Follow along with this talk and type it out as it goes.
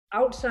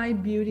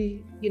outside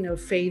beauty,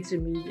 fades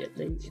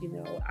immediately.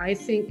 I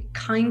think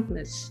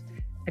kindness,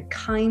 a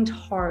kind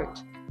heart,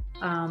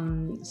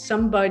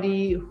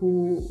 somebody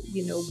who,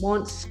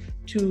 wants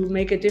to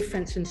make a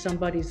difference in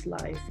somebody's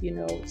life,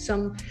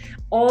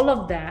 all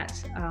of that,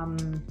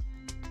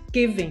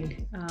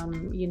 giving,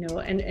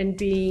 and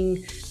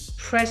being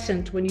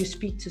present when you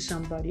speak to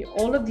somebody.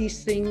 All of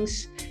these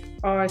things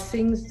are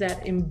things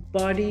that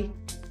embody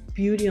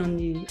beauty on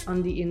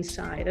the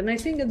inside. And I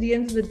think at the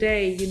end of the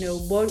day,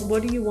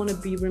 what do you want to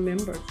be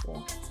remembered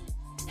for?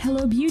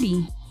 Hello,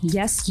 beauty.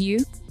 Yes, you.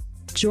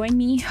 Join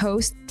me,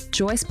 host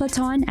Joyce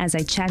Platon, as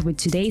I chat with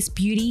today's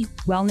beauty,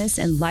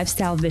 wellness, and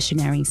lifestyle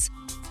visionaries.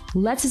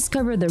 Let's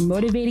discover their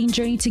motivating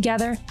journey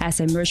together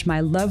as I merge my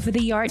love for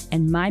the art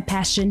and my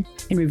passion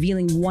in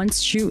revealing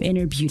one's true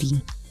inner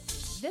beauty.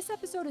 This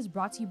episode is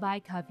brought to you by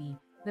Covey,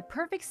 the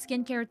perfect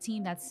skincare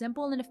routine that's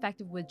simple and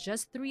effective with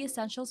just 3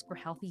 essentials for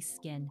healthy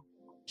skin.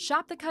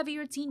 Shop the Covey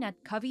routine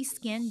at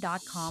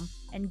coveyskin.com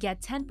and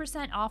get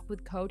 10% off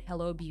with code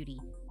HelloBeauty.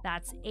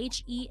 That's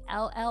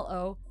HelloBeauty.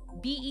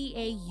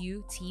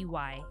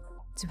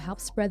 To help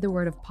spread the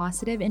word of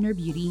positive inner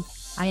beauty,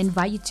 I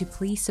invite you to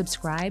please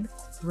subscribe,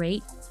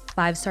 rate,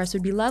 5 stars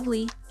would be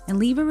lovely, and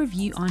leave a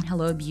review on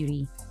Hello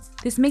Beauty.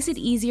 This makes it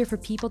easier for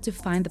people to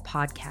find the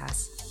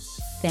podcast.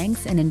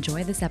 Thanks and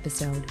enjoy this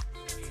episode.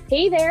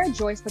 Hey there,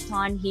 Joyce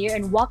Platon here,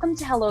 and welcome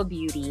to Hello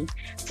Beauty.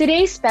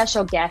 Today's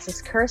special guest is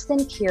Kirsten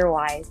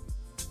Kierwise.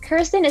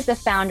 Kirsten is the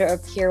founder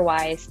of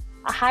Kierwise,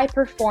 a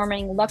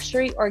high-performing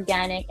luxury,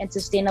 organic, and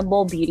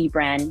sustainable beauty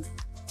brand.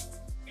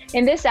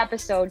 In this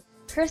episode,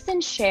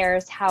 Kirsten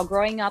shares how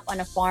growing up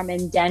on a farm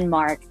in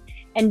Denmark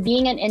and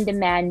being an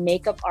in-demand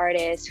makeup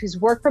artist who's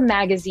worked for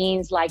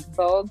magazines like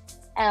Vogue,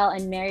 Elle,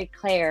 and Marie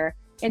Claire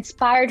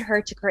inspired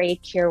her to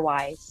create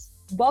Kierwise.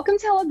 Welcome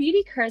to Hello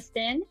Beauty,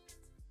 Kirsten.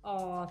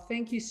 Oh,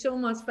 thank you so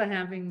much for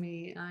having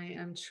me. I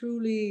am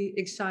truly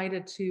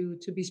excited to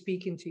be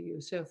speaking to you.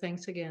 So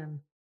thanks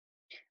again.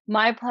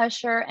 My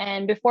pleasure.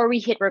 And before we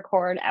hit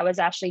record, I was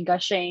actually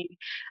gushing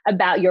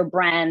about your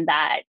brand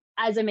that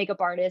as a makeup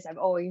artist, I've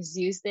always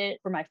used it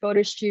for my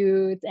photo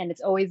shoots and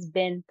it's always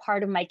been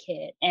part of my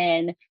kit.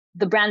 And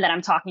the brand that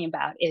I'm talking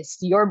about is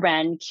your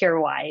brand,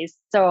 Kierwise.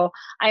 So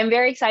I'm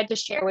very excited to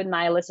share with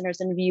my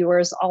listeners and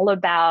viewers all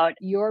about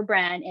your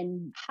brand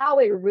and how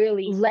it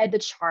really led the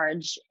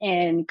charge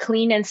in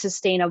clean and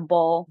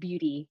sustainable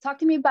beauty. Talk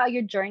to me about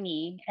your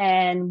journey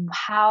and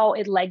how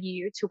it led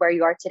you to where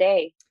you are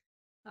today.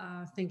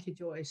 Thank you,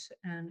 Joyce.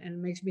 And it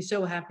makes me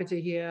so happy to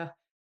hear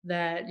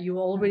that you're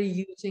already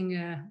using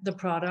the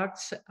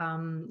products.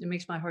 It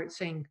makes my heart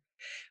sing.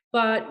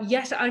 But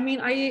yes, I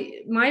mean,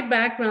 my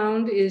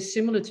background is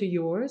similar to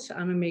yours.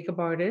 I'm a makeup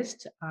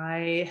artist.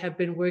 I have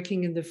been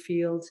working in the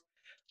field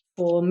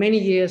for many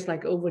years,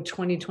 like over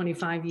 20,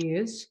 25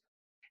 years.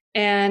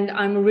 And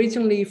I'm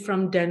originally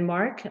from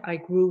Denmark. I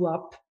grew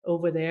up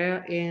over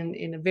there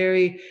in a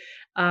very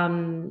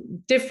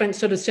different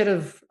sort of set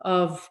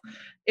of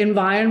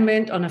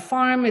environment on a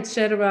farm,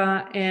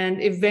 etc.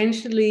 And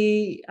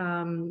eventually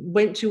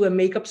went to a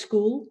makeup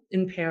school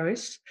in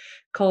Paris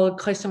called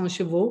Crescent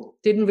Chevaux.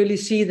 Didn't really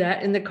see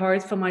that in the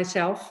cards for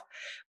myself,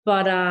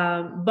 but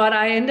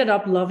I ended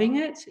up loving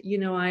it.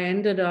 I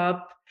ended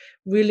up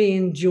really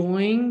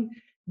enjoying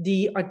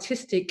the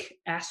artistic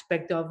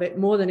aspect of it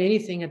more than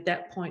anything at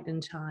that point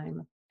in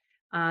time.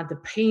 The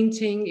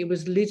painting, it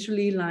was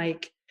literally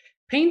like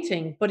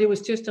painting, but it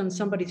was just on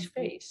somebody's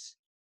face.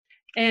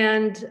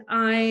 And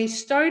I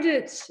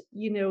started,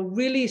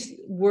 really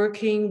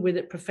working with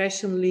it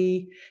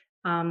professionally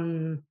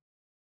um,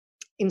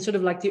 in sort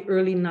of like the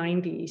early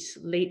 90s,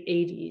 late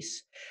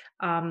 80s.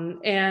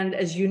 And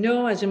as you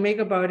know, as a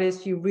makeup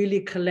artist, you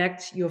really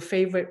collect your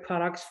favorite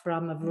products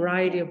from a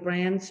variety of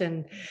brands,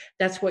 and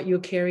that's what you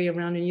carry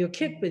around in your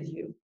kit with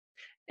you.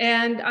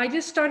 And I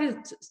just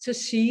started to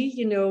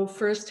see,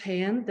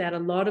 firsthand that a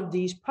lot of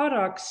these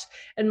products,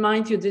 and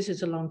mind you, this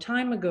is a long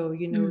time ago,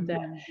 that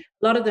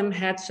a lot of them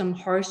had some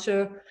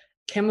harsher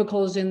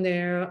chemicals in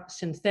there,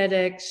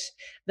 synthetics,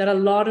 that a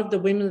lot of the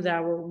women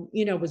that were,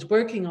 was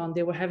working on,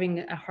 they were having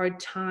a hard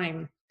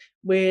time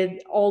with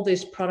all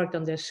this product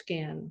on their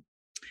skin.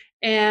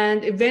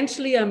 And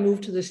eventually I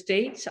moved to the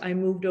States. I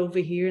moved over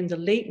here in the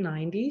late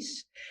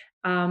 90s.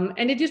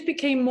 And it just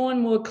became more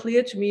and more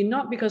clear to me,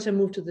 not because I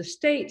moved to the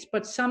States,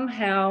 but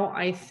somehow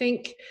I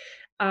think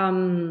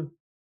um,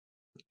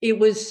 it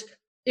was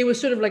it was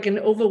sort of like an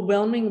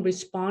overwhelming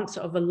response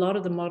of a lot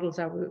of the models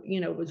I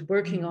was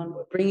working on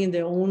were bringing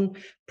their own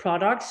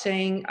products,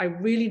 saying, I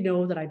really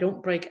know that I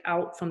don't break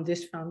out from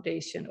this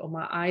foundation, or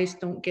my eyes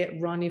don't get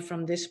runny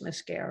from this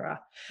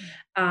mascara.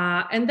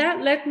 And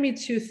that led me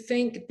to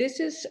think this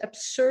is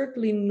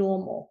absurdly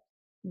normal,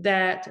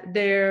 that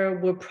there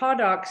were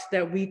products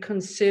that we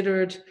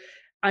considered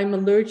I'm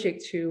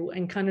allergic to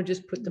and kind of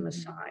just put them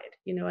aside,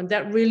 and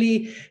that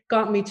really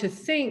got me to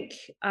think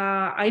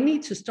I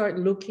need to start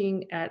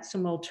looking at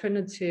some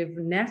alternative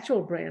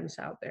natural brands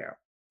out there.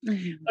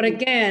 Mhm. But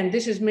again,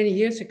 this is many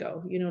years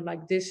ago,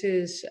 like this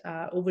is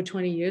over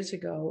 20 years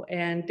ago,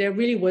 and there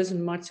really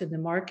wasn't much in the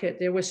market.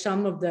 There were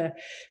some of the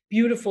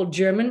beautiful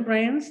German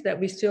brands that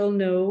we still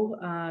know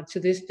to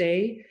this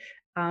day.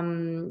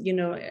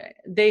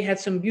 They had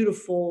some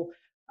beautiful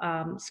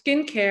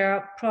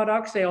skincare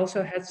products. They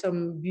also had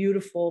some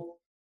beautiful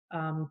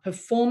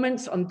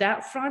performance on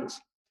that front.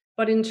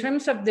 But in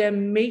terms of their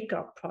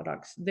makeup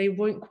products, they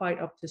weren't quite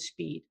up to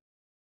speed.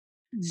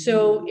 Mhm.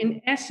 So,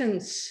 in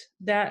essence,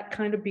 that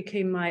kind of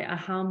became my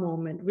aha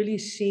moment, really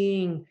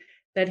seeing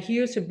that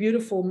here's a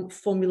beautiful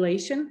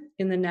formulation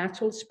in the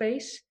natural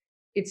space.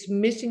 It's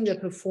missing the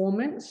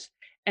performance.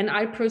 And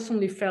I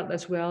personally felt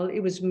as well, it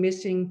was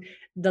missing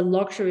the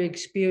luxury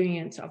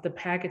experience of the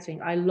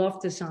packaging. I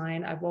love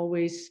design. I've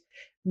always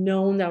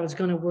known that I was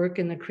going to work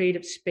in the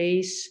creative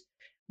space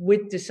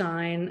with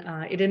design.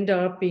 It ended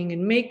up being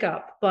in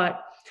makeup,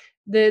 but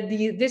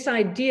this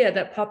idea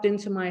that popped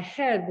into my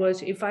head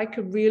was if I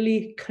could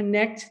really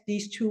connect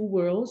these two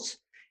worlds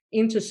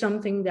into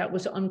something that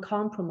was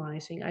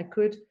uncompromising, I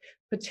could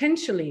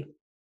potentially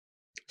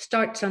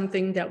start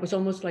something that was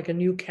almost like a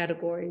new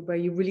category where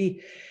you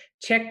really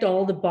checked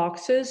all the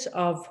boxes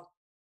of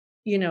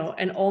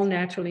an all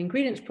natural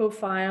ingredients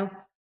profile,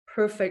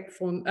 perfect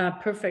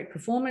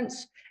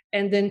performance,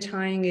 and then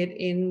tying it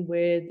in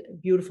with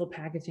beautiful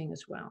packaging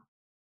as well.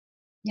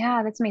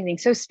 Yeah, that's amazing.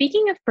 So,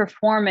 speaking of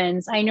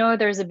performance, I know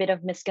there's a bit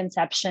of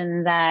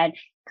misconception that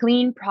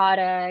clean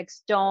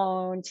products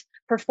don't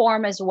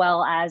perform as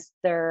well as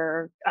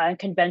their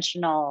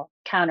conventional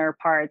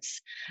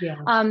counterparts. Yeah.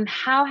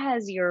 How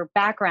has your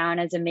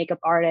background as a makeup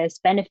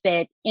artist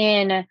benefit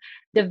in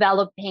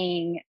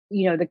developing,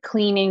 the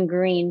clean and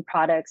green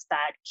products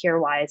that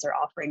CareWise are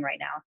offering right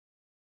now?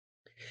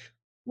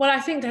 Well,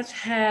 I think that's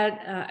had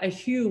a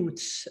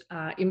huge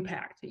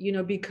impact,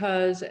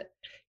 because,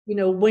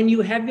 when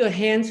you have your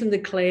hands in the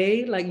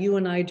clay, like you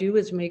and I do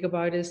as makeup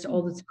artists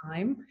all the Mhm.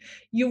 time,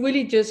 you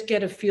really just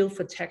get a feel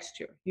for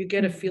texture. You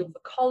get a feel Mhm. for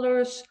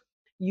colors.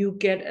 You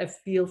get a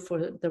feel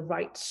for the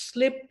right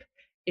slip.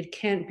 It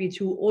can't be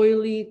too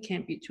oily. It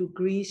can't be too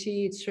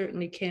greasy. It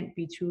certainly can't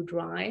be too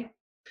dry.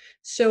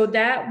 So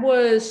that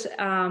was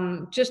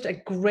just a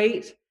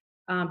great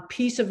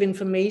piece of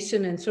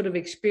information and sort of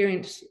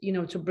experience,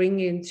 to bring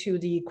into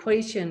the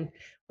equation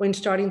when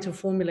starting to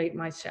formulate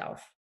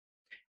myself.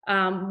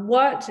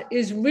 What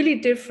is really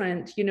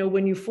different,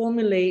 when you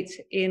formulate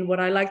in what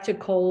I like to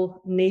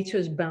call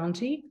nature's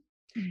bounty,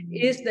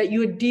 Mhm. is that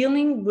you're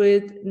dealing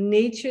with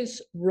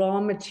nature's raw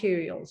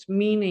materials,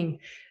 meaning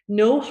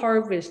no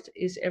harvest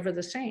is ever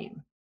the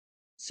same.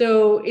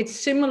 So it's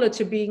similar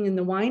to being in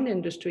the wine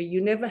industry.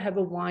 You never have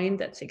a wine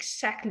that's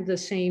exactly the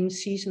same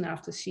season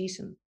after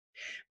season.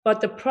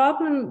 But the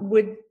problem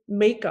with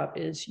makeup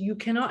is you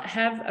cannot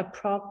have a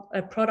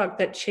product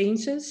that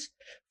changes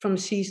from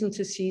season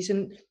to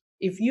season.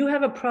 If you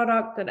have a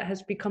product that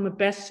has become a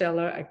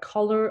bestseller, a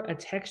color, a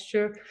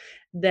texture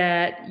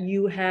that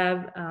you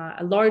have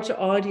a large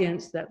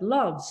audience that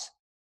loves,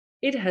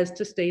 it has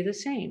to stay the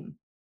same.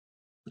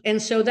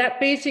 And so that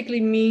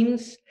basically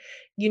means,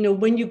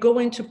 when you go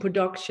into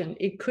production,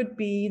 it could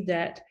be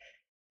that,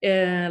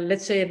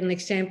 let's say, an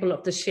example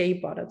of the shea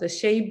butter. The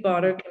shea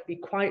butter Mhm. can be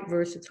quite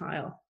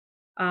versatile,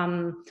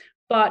 um,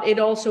 but it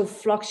also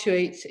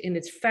fluctuates in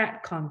its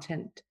fat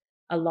content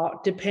a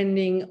lot,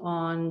 depending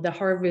on the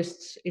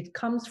harvests it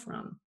comes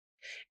from.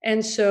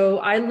 And so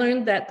I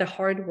learned that the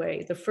hard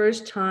way. The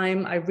first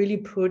time I really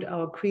put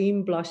our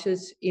cream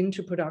blushes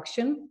into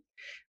production,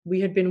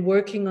 we had been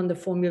working on the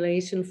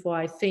formulation for,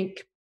 I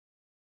think,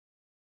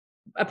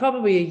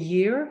 probably a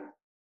year.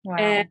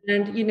 And,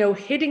 Wow.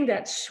 hitting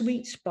that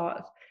sweet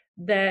spot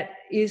that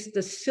is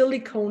the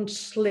silicone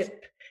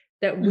slip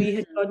that we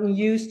had Mhm. gotten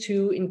used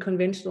to in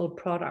conventional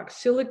products.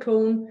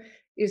 Silicone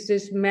is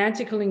this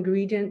magical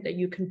ingredient that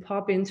you can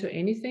pop into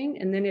anything,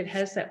 and then it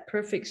has that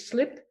perfect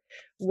slip,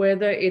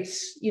 whether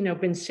it's,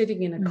 been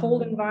sitting in a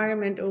cold Mhm.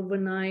 environment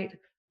overnight, a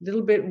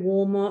little bit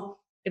warmer,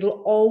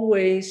 it'll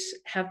always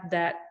have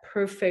that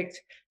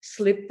perfect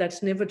slip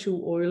that's never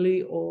too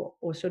oily or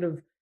sort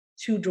of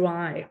too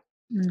dry.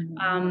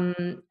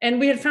 Mhm. And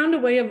we had found a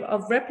way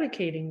of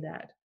replicating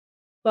that.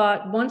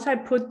 But once I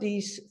put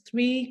these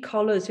three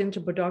colors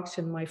into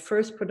production, my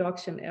first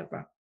production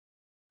ever,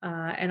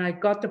 and I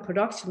got the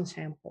production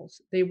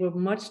samples, they were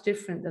much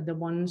different than the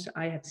ones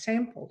I had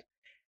sampled.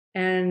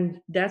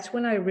 And that's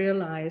when I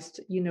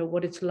realized,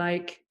 what it's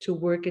like to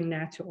work in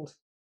naturals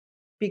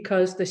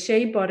because the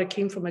shea butter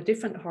came from a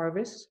different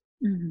harvest.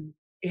 Mhm.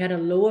 It had a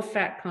lower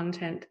fat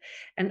content.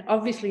 And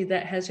obviously,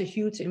 that has a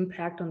huge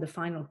impact on the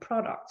final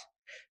product.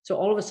 So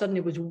all of a sudden,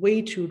 it was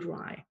way too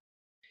dry.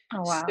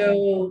 Oh, wow.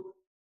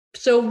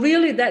 So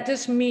really that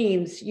just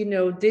means,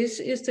 this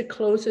is the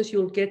closest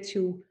you'll get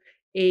to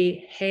a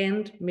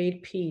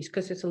handmade piece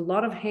because it's a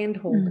lot of hand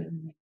holding,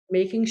 Mhm.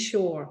 making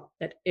sure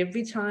that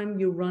every time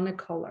you run a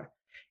color,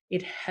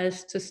 it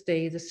has to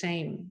stay the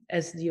same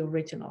as the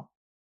original.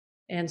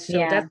 And so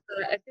Yeah. that's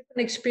a different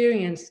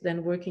experience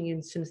than working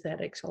in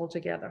synthetics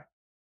altogether.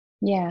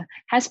 Yeah.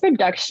 Has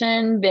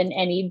production been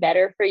any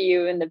better for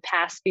you in the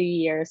past few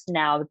years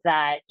now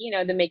that,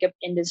 the makeup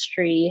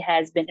industry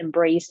has been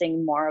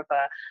embracing more of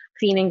a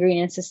clean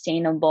ingredient,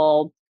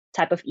 sustainable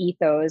type of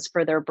ethos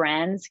for their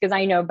brands? Because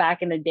I know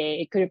back in the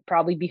day, it could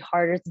probably be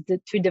harder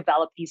to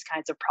develop these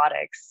kinds of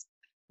products.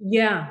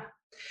 Yeah.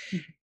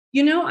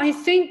 I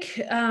think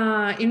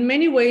in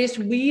many ways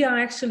we are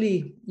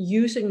actually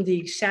using the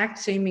exact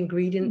same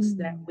ingredients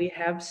that Mm. we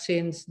have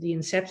since the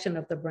inception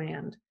of the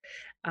brand.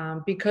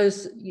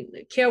 Because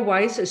Care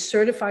Wise is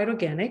certified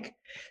organic,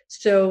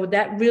 so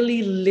that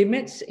really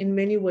limits in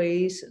many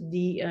ways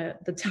the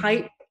Mhm.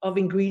 type of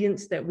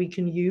ingredients that we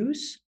can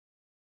use.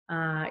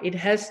 It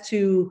has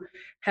to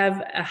have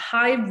a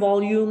high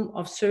volume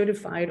of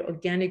certified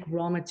organic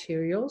raw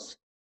materials,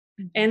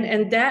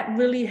 and that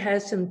really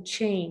hasn't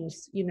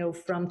changed,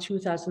 from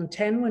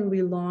 2010 when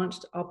we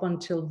launched up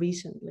until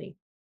recently.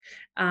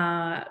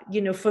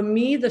 For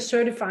me, the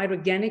certified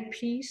organic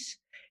piece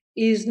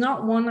is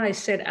not one I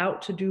set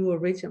out to do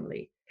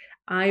originally.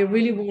 I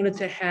really wanted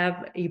to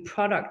have a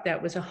product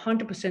that was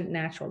 100%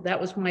 natural.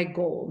 That was my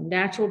goal,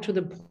 natural to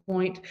the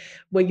point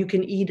where you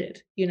can eat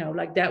it.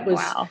 Like that was,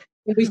 Wow.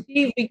 can we see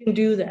if we can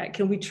do that?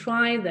 Can we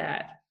try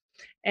that?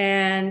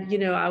 And,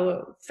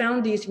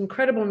 found these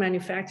incredible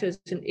manufacturers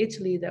in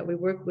Italy that we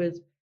work with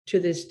to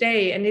this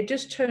day. And it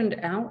just turned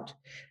out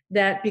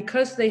that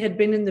because they had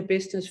been in the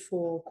business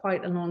for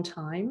quite a long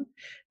time,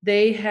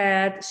 they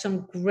had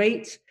some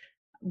great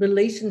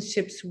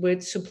relationships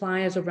with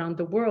suppliers around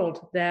the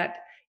world that,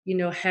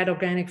 had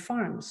organic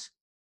farms.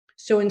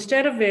 So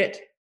instead of it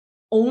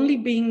only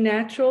being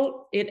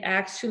natural, it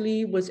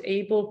actually was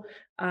able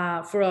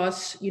for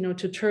us,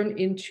 to turn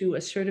into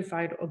a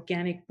certified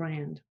organic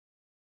brand.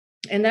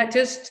 And that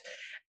just,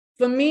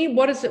 for me,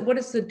 what is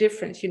the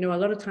difference? A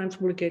lot of times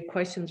we'll get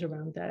questions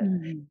around that.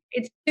 Mhm.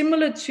 It's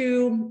similar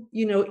to,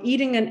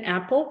 eating an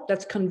apple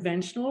that's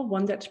conventional,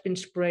 one that's been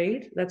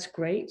sprayed, that's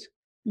great.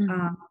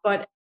 Mhm.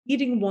 But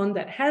eating one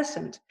that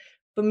hasn't,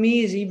 for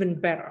me, is even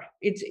better.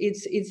 It's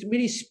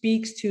really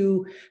speaks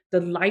to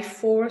the life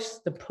force,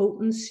 the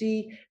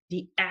potency,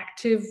 the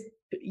active,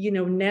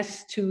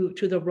 ness to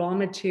the raw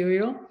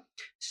material.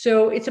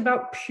 So it's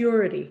about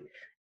purity.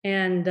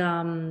 And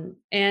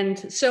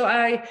so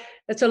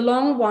it's a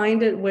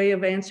long-winded way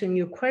of answering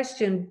your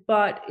question,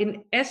 but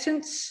in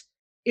essence,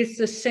 it's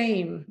the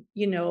same,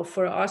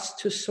 for us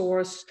to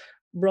source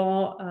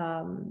raw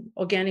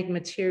organic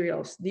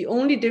materials. The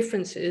only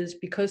difference is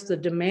because the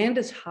demand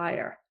is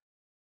higher,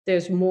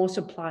 there's more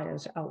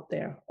suppliers out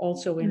there,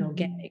 also in Mhm.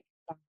 organic.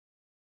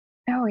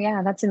 Oh,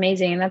 yeah, that's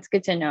amazing. And that's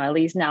good to know. At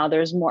least now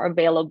there's more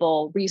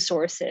available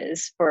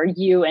resources for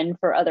you and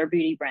for other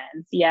beauty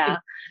brands. Yeah.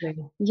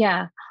 Exactly.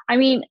 Yeah. I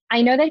mean,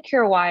 I know that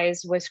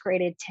CureWise was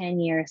created 10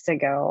 years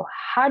ago.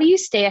 How do you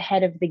stay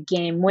ahead of the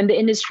game when the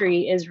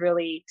industry is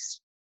really,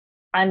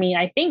 I mean,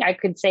 I think I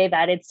could say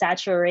that it's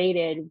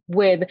saturated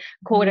with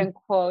quote Mhm.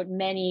 unquote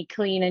many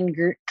clean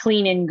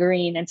and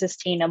green and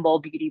sustainable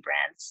beauty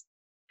brands.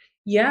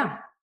 Yeah,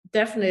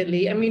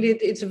 definitely. I Mhm. mean,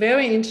 it's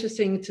very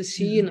interesting to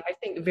see, Mhm. and I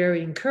think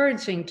very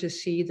encouraging to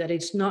see that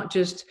it's not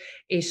just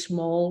a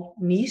small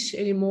niche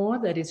anymore,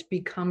 that it's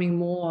becoming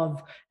more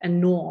of a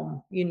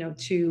norm,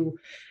 to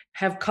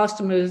have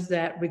customers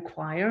that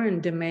require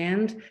and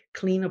demand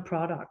cleaner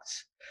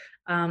products.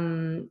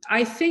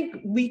 I think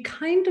we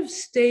kind of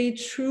stay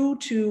true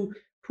to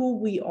who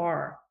we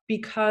are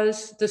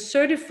because the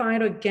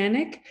certified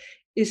organic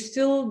is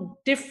still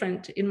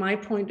different, in my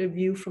point of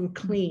view, from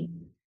clean.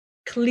 Mhm.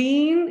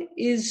 Clean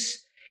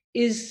is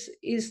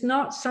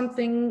not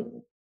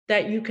something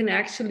that you can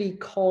actually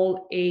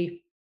call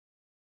a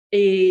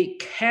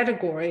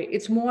category.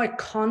 It's more a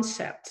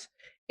concept.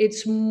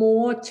 It's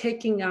more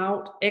taking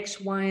out X,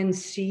 Y, and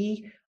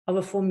Z of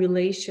a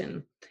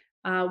formulation.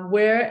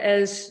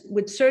 Whereas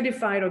with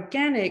certified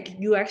organic,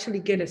 you actually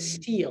get a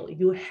Mhm. seal.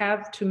 You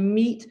have to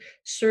meet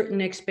certain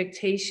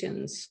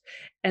expectations,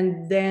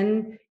 and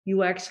then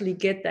you actually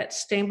get that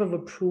stamp of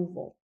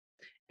approval.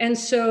 And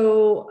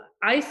so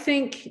I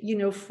think,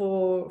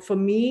 for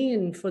me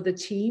and for the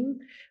team,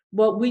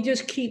 what we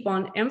just keep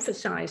on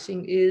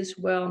emphasizing is,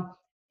 well,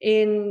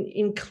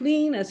 in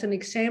clean, as an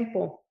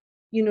example,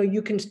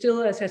 you can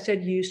still, as I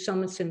said, use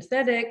some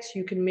synthetics.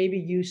 You can maybe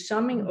use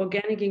some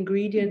organic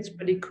ingredients,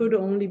 but it could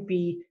only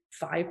be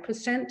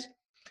 5%.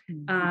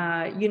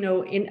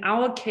 Mhm. In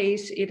our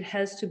case, it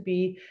has to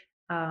be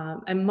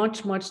a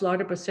much, much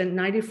larger percent.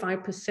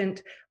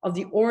 95% of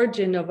the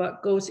origin of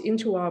what goes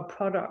into our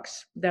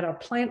products that are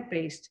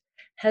plant-based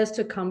has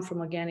to come from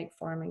organic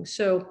farming.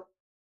 So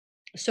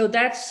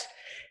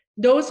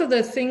those are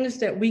the things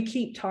that we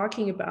keep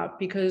talking about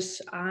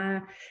because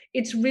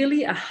it's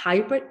really a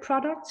hybrid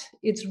product.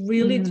 It's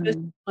really just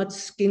Mhm. much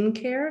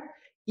skincare,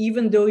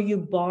 even though you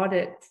bought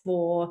it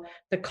for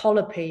the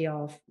color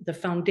payoff, the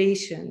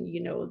foundation,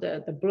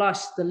 the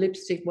blush, the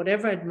lipstick,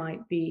 whatever it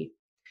might be.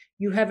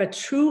 You have a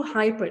true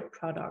hybrid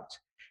product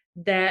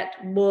that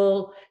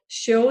will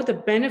show the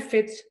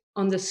benefits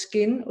on the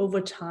skin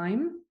over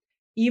time,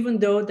 even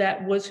though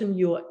that wasn't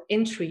your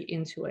entry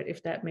into it,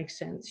 if that makes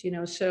sense.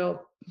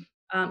 So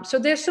So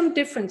there's some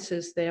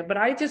differences there, but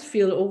I just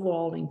feel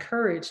overall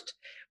encouraged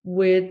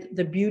with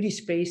the beauty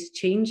space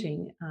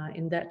changing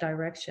in that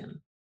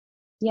direction.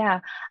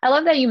 Yeah, I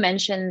love that you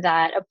mentioned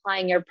that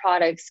applying your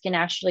products can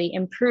actually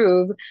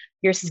improve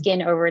your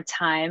skin over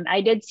time.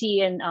 I did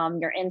see in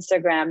your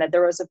Instagram that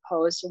there was a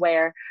post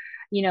where,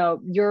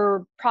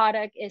 your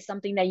product is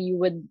something that you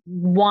would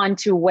want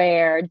to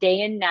wear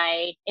day and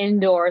night,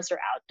 indoors or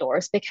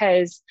outdoors,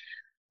 because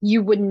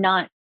you would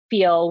not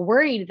feel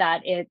worried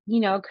that it,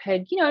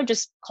 could,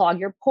 just clog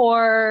your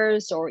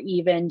pores or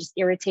even just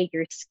irritate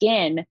your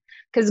skin.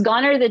 Because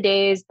gone are the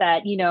days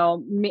that,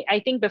 I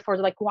think before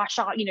like wash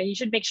off, you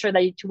should make sure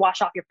that you to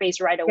wash off your face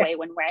right Yeah, away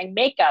when wearing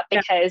makeup yeah,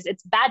 because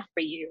it's bad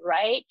for you,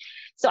 right?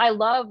 So I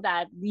love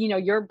that,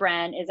 your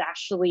brand is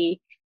actually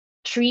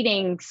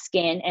treating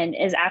skin and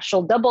is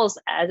actual doubles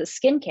as a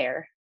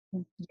skincare.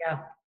 yeah.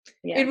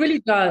 Yeah. It really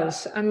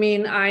does. I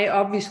mean, I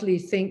obviously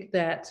think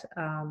that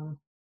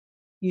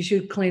you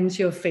should cleanse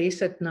your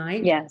face at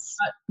night. Yes.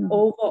 But Mhm.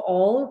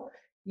 overall,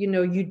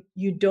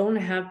 you don't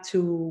have to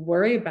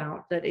worry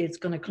about that it's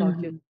going to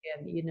clog your Mhm.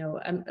 skin.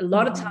 And a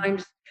lot of Mhm.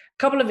 times, a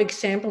couple of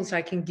examples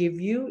I can give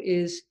you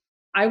is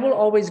I will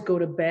always go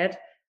to bed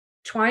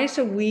twice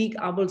a week.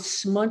 I will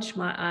smudge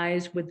my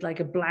eyes with like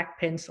a black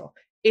pencil,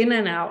 in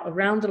and out,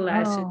 around the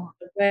lashes, Oh.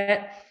 wet,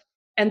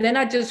 and then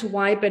I just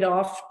wipe it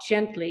off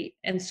gently.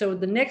 And so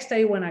the next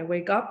day when I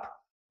wake up,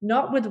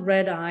 not with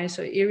red eyes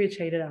or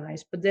irritated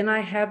eyes, but then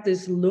I have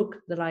this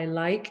look that I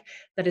like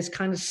that is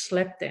kind of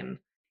slept in,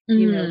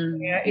 Mm.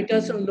 where it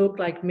doesn't look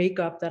like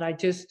makeup that I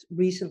just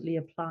recently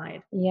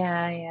applied.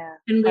 Yeah, yeah.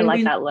 And I when like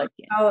we that look look.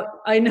 Yeah. out,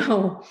 I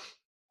know,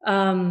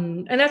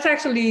 and that's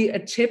actually a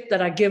tip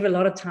that I give a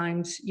lot of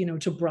times,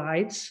 to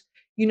brides.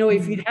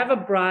 If you Mhm. have a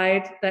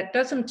bride that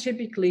doesn't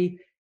typically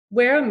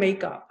wear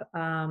makeup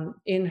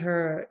in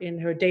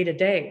her day to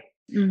day,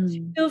 she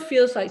Mhm. still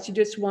feels like she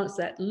just wants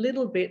that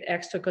little bit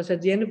extra because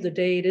at the end of the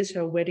day, it is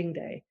her wedding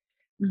day.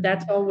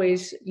 That's Mhm.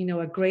 always,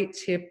 a great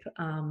tip.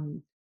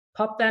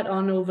 Pop that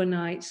on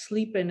overnight,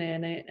 sleep in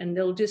it, and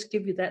they'll just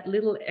give you that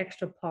little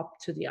extra pop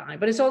to the eye.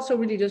 But it's also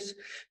really just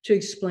to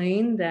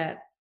explain that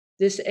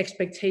this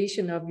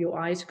expectation of your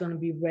eyes are going to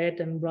be red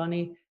and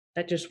runny,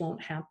 that just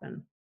won't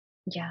happen.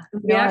 Yeah. We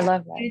No, I actually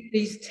love that. did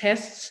these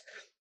tests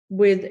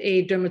with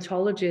a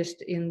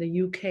dermatologist in the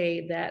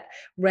UK that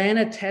ran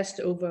a test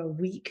over a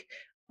week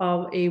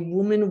of a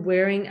woman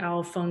wearing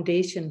our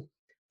foundation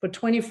for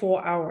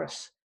 24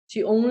 hours.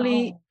 She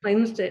only Oh.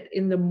 cleansed it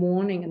in the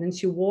morning and then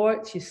she wore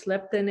it, she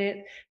slept in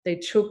it. They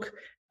took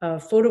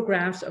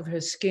photographs of her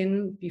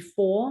skin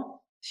before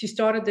she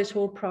started this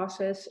whole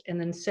process and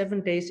then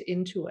 7 days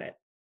into it.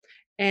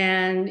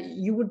 And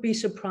you would be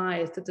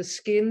surprised that the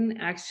skin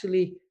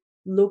actually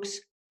looks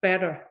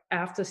better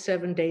after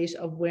 7 days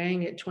of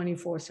wearing it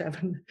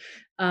 24/7.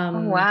 Oh,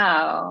 Um,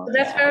 wow. so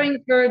that's Yeah. very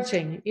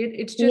encouraging.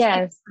 It's just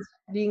because Yes.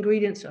 the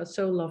ingredients are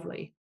so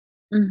lovely.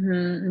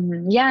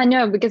 Yeah,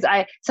 no, because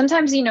I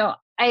sometimes,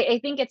 I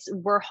think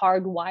we're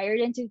hardwired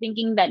into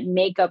thinking that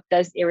makeup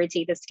does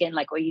irritate the skin,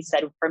 like what you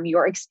said from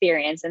your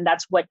experience. And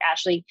that's what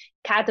actually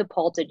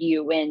catapulted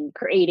you in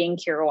creating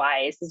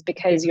CureWise, is Yeah,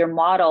 because your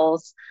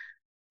models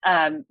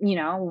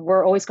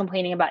we're always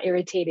complaining about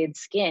irritated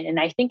skin. And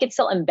I think it's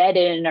still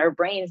embedded in our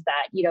brains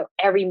that,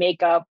 every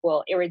makeup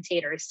will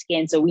irritate our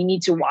skin. So we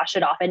need to wash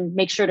it off and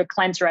make sure to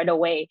cleanse right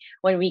away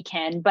when we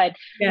can. But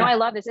no, yeah, I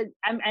love this.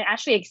 I'm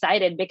actually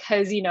excited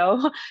because,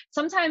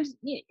 sometimes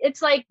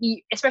it's like,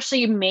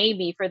 especially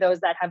maybe for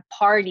those that have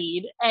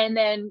partied and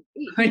then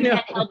I you know.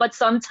 can't help but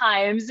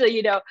sometimes,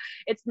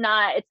 it's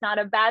not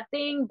a bad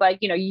thing,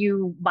 but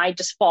you might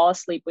just fall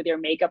asleep with your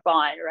makeup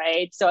on,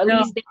 right? So at No,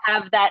 least they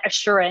have that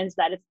assurance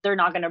that they're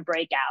not going to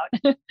break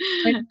out.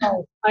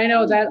 I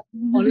know that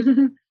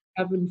honestly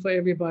happened for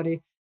everybody.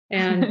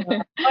 And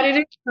but it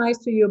is nice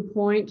to your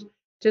point,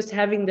 just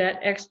having that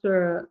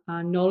extra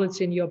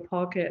knowledge in your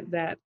pocket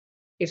that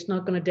it's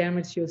not going to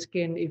damage your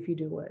skin if you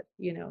do it.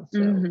 So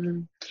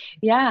Mhm.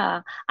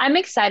 Yeah, I'm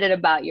excited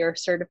about your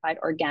certified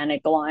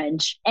organic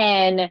launch.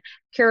 And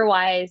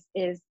CureWise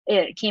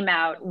it came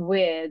out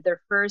with their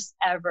first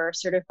ever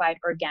certified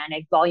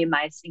organic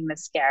volumizing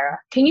mascara.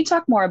 Can you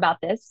talk more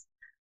about this?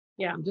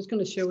 yeah, I'm just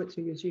going to show it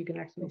to you so you can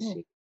actually Oh.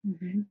 see.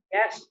 Mhm.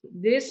 Yes,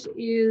 this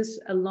is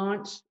a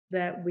launch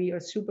that we are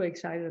super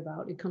excited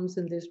about. It comes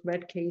in this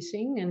red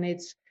casing and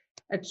it's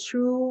a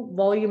true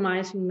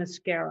volumizing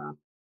mascara.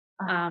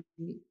 Ah,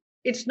 Um,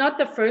 it's not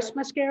the first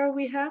mascara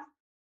we have.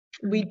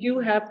 We mhm. do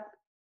have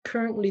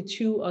currently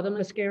two other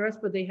mascaras,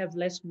 but they have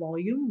less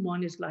volume.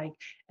 One is like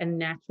a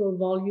natural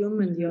volume,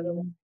 and the other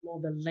one Mhm. is more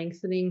the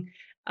lengthening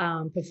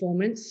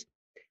performance.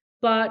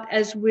 But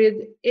as with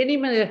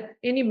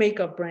any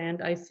makeup brand,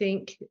 I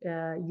think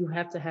you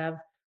have to have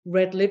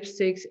red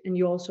lipsticks, and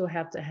you also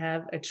have to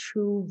have a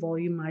true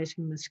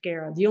volumizing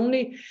mascara. The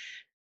only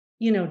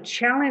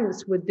challenge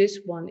with this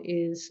one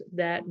is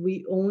that we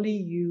only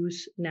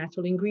use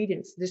natural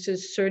ingredients. This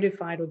is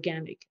certified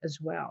organic as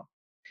well.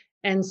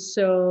 And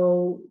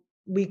so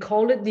we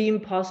call it the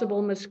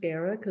impossible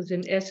mascara because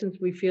in essence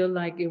we feel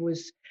like it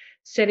was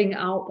setting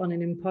out on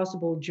an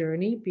impossible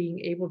journey, being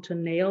able to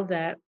nail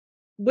that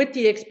with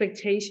the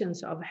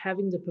expectations of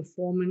having the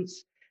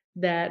performance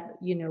that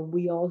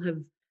we all have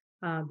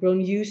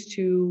grown used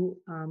to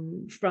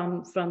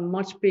from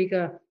much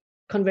bigger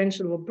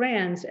conventional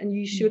brands, and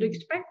you should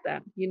expect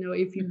that.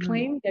 If you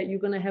claim that you're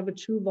going to have a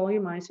true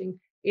volumizing,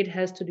 it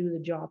has to do the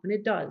job, and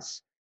it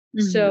does.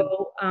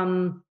 So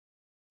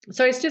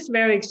so it's just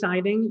very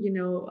exciting.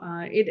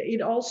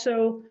 It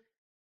also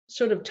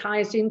sort of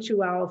ties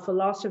into our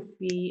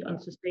philosophy on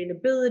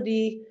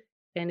sustainability,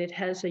 and it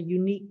has a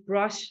unique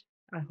brush.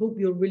 I hope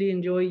you'll really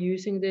enjoy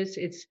using this.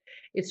 It's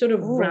sort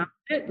of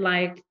rounded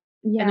like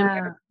an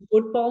American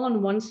football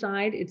on one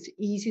side. It's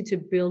easy to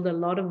build a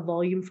lot of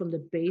volume from the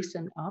base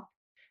and up.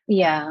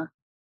 Yeah.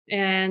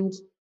 And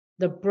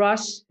the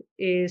brush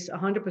is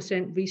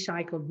 100%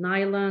 recycled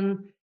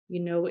nylon.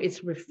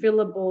 It's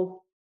refillable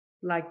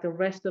like the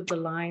rest of the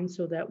line,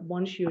 so that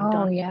once you're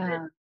done with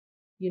it,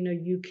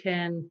 you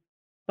can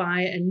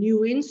buy a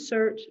new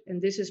insert, and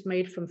this is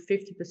made from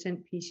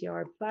 50%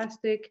 PCR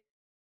plastic,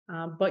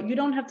 but you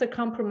don't have to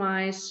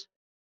compromise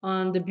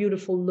on the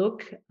beautiful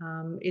look.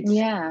 It's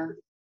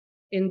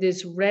in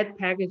this red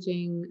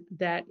packaging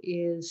that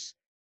is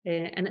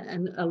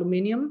an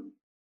aluminum,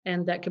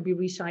 and that can be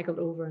recycled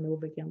over and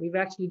over again. We've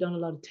actually done a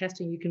lot of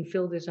testing. You can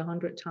fill this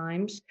 100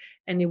 times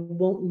and it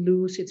won't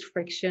lose its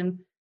friction.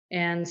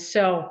 And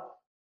so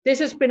this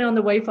has been on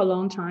the way for a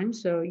long time.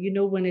 So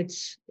when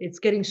it's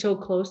getting so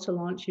close to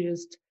launch, you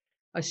just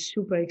are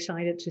super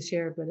excited to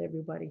share it with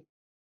everybody.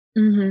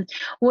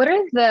 What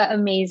are the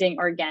amazing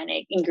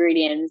organic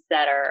ingredients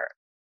that are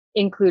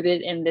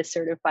included in this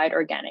certified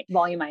organic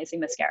volumizing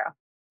mascara?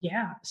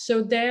 Yeah,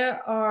 so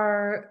there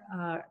are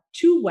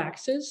 2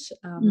 waxes.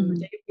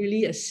 They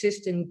really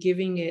assist in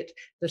giving it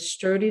the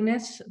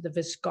sturdiness, the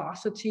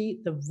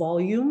viscosity, the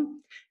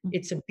volume.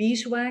 It's a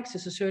beeswax,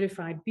 it's a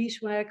certified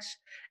beeswax,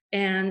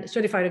 and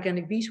certified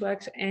organic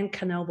beeswax, and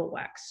carnauba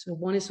wax. So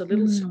one is a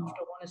little softer,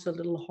 one is a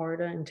little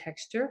harder in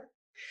texture.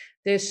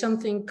 There's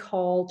something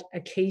called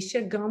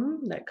acacia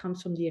gum that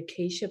comes from the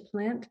acacia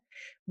plant,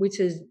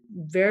 which is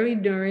very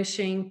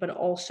nourishing, but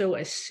also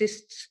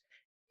assists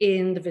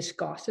in the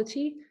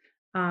viscosity.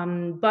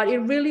 But it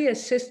really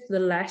assists the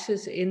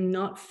lashes in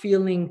not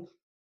feeling,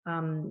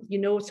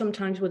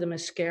 sometimes with a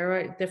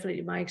mascara,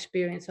 definitely my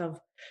experience of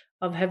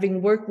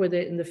having worked with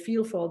it in the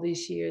field for all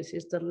these years,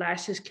 is the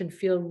lashes can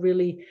feel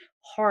really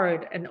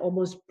hard and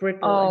almost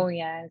brittle. Oh,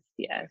 yes.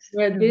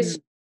 Where this,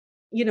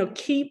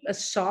 keep a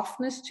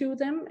softness to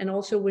them. And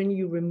also when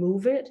you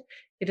remove it,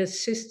 it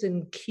assists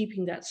in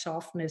keeping that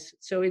softness.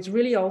 So it's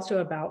really also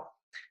about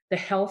the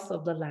health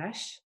of the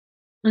lash.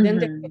 Then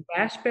there's the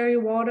raspberry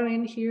water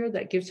in here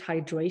that gives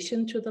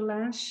hydration to the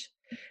lash.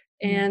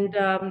 And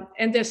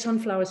there's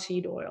sunflower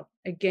seed oil.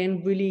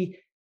 Again, really,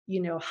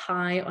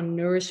 high on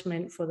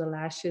nourishment for the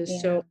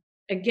lashes. So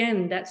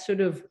again, that's sort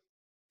of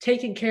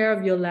taking care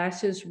of your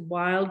lashes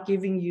while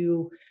giving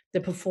you the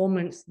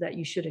performance that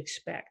you should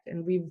expect.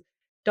 And we've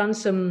done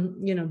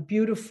some,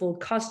 beautiful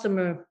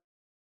customer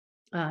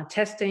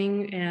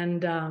testing,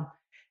 and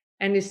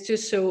it's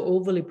just so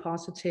overly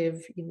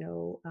positive.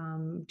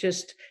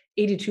 Just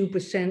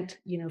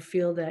 82%,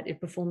 feel that it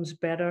performs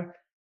better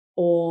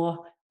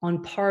or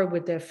on par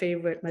with their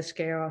favorite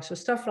mascara. So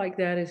stuff like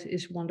that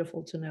is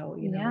wonderful to know.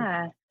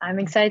 Yeah, I'm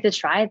excited to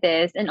try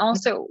this. And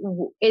also,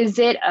 is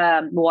it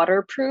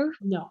waterproof?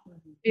 No,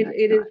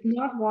 it is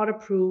not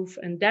waterproof,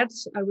 and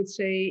that's, I would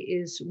say,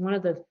 is one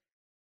of the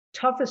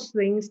toughest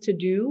things to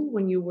do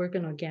when you work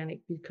in organic,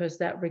 because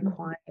that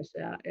requires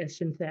a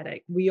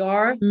synthetic. We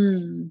are,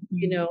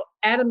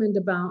 adamant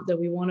about that.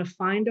 We want to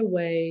find a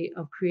way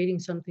of creating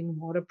something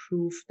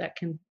waterproof that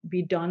can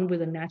be done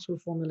with a natural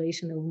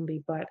formulation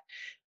only, but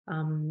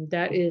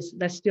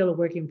that's still a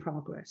work in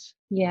progress.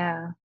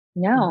 Yeah.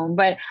 No,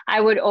 but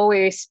I would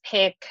always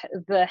pick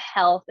the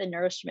health and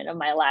nourishment of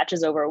my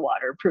lashes over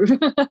waterproof.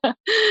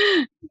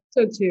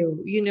 So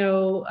too,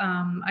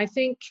 I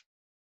think,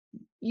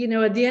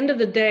 at the end of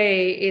the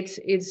day,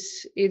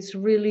 it's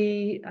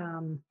really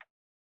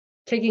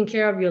taking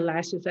care of your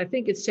lashes. I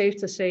think it's safe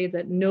to say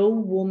that no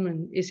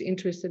woman is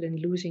interested in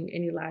losing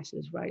any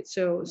lashes, right?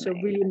 So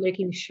really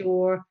making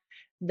sure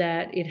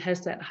that it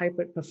has that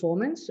hybrid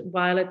performance,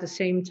 while at the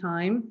same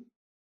time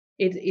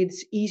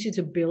it's easy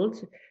to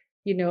build.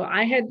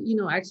 I had,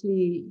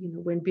 actually,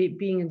 when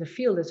being in the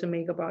field as a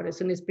makeup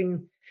artist, and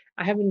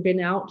I haven't been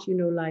out,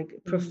 like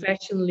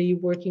professionally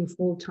working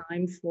full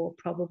time for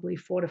probably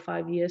 4 to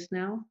 5 years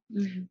now.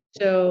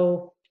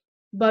 So,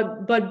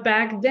 but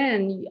back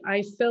then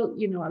I felt,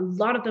 a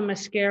lot of the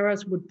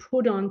mascaras would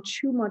put on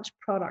too much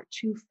product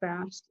too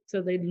fast,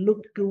 so they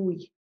looked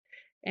gooey.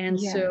 And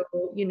so,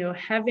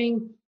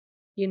 having,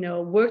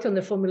 worked on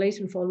the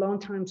formulation for a long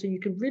time, so you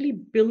could really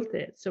build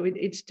it so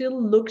it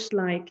still looks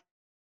like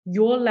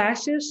your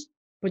lashes,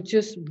 but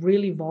just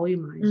really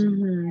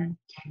volumizing.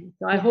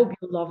 So I hope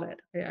you love it.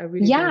 I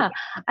really do.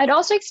 I'd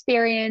also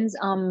experience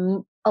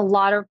a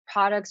lot of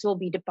products will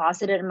be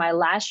deposited in my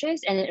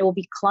lashes and it will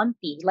be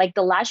clumpy. Like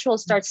the lash will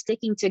start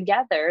sticking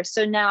together.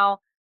 So now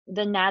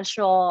the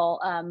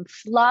natural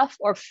fluff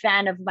or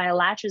fan of my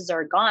lashes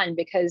are gone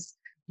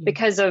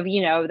Yeah. of,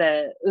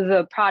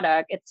 the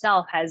product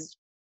itself has,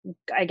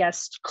 I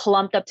guess,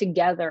 clumped up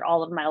together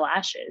all of my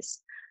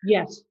lashes.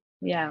 Yes.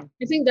 Yeah.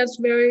 I think that's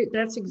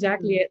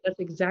exactly Mhm. it. That's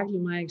exactly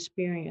my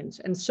experience.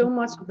 And so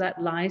much of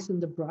that lies in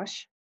the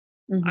brush.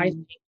 I Mhm.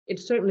 think it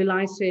certainly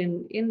lies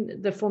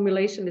in the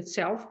formulation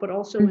itself, but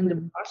also in the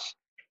Mhm. brush.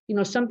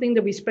 Something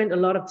that we spend a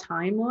lot of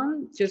time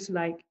on, just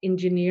like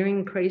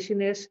engineering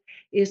craziness,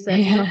 is that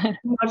not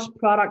too much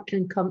product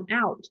can come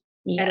out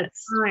at a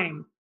Yes.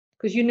 time.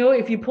 Because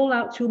if you pull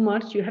out too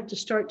much, you have to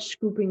start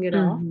scooping it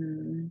off,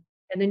 Mhm.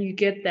 and then you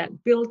get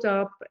that built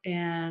up.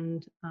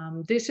 And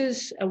this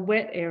is a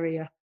wet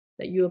area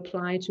that you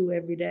apply to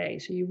every day,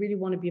 so you really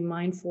want to be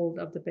mindful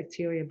of the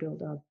bacteria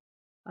buildup.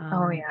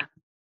 Oh Um, yeah.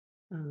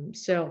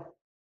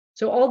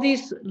 so all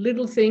these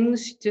little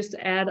things just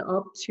add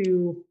up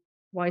to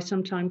why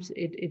sometimes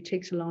it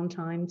takes a long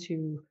time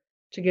to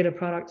get a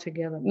product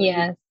together. But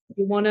Yes.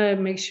 you want to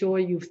make sure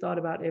you've thought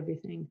about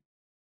everything.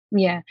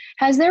 Yeah.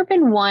 Has there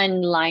been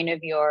one line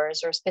of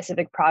yours or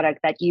specific product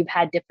that you've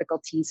had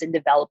difficulties in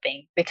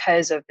developing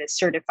because of this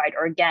certified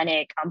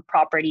organic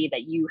property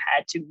that you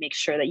had to make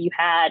sure that you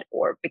had,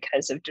 or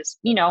because of just,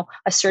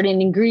 a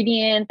certain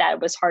ingredient that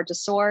was hard to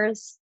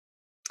source?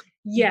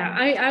 Yeah,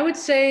 I would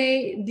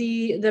say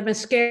the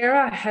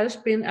mascara has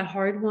been a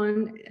hard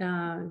one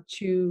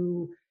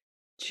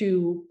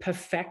to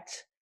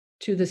perfect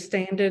to the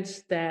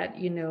standards that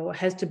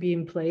has to be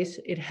in place.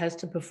 It has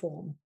to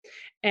perform,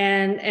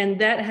 and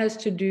that has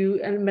to do,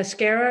 and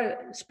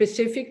mascara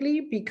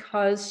specifically,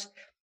 because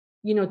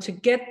to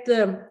get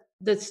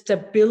the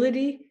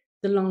stability,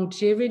 the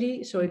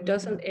longevity, so it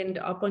doesn't Mhm. end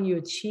up on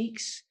your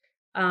cheeks.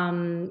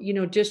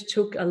 Just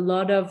took a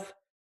lot of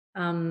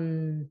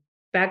um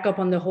back up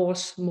on the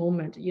horse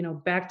moment,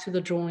 back to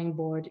the drawing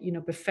board,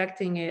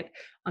 perfecting it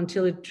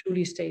until it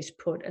truly stays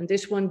put. And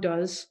this one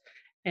does.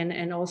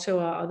 And also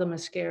our other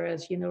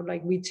mascaras,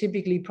 like we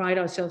typically pride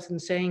ourselves in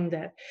saying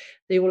that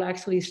they will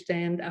actually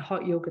stand a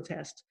hot yoga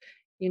test,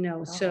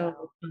 Oh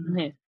so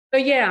wow.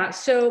 but yeah,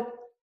 so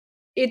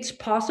it's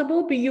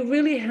possible, but you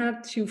really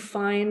have to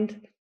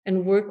find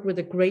and work with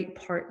a great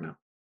partner,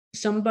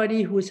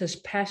 somebody who is as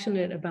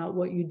passionate about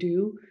what you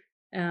do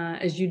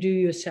as you do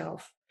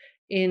yourself.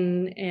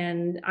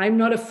 And I'm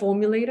not a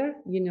formulator,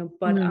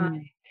 but I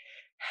Mm.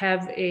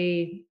 have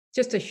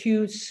just a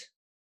huge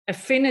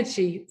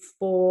affinity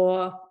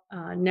for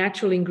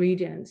natural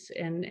ingredients,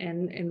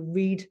 and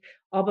read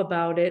up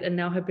about it, and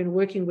now have been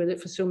working with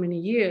it for so many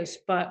years.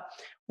 But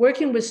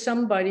working with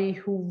somebody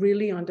who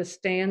really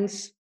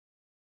understands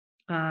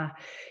uh,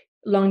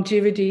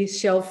 longevity,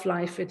 shelf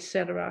life,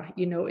 etc.,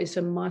 is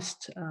a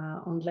must,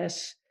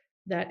 unless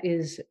that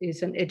is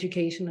an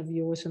education of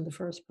yours in the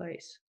first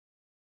place.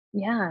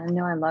 Yeah,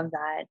 no, I love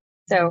that.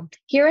 So Mhm.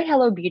 here at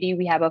Hello Beauty,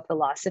 we have a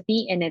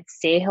philosophy, and it's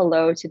say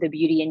hello to the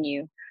beauty in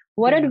you.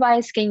 What Yeah.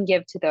 advice can you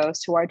give to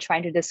those who are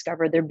trying to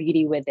discover their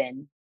beauty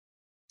within?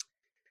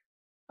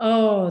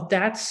 Oh,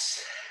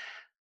 that's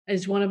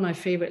is one of my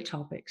favorite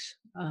topics.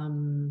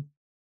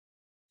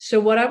 So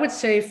what I would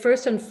say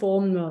first and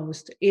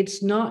foremost,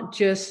 it's not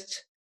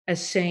just a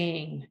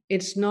saying.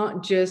 It's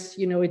not just,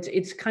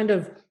 it's kind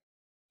of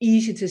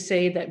easy to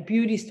say that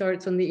beauty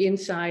starts on the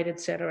inside, et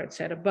cetera, et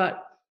cetera.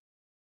 But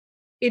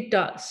it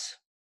does.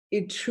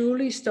 It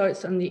truly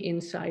starts on the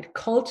inside.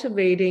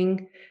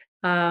 Cultivating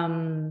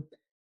um,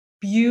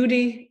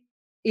 beauty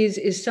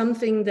is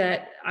something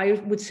that I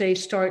would say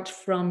starts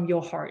from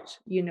your heart.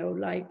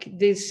 Like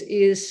this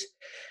is.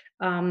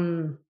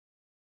 Um,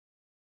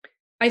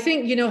 I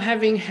think,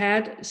 having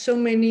had so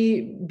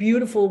many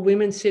beautiful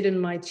women sit in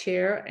my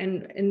chair,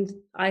 and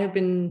I have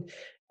been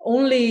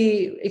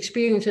only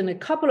experiencing a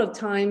couple of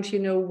times,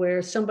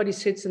 where somebody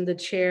sits in the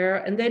chair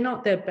and they're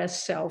not their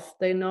best self.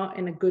 They're not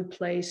in a good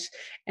place.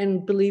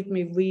 And believe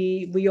me,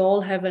 we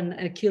all have an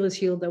Achilles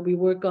heel that we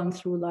work on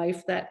through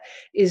life that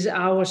is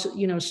our,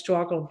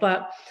 struggle.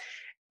 But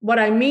what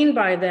I mean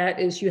by that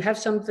is you have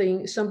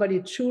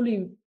somebody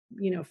truly,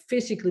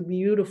 physically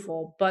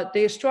beautiful, but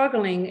they're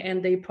struggling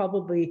and they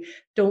probably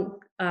don't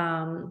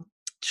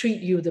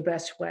treat you the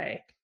best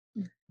way.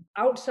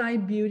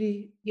 Outside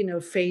beauty,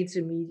 fades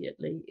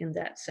immediately in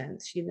that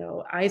sense.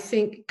 I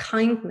think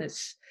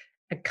kindness,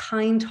 a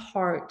kind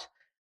heart,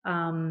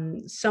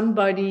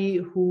 somebody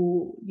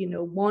who,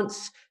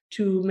 wants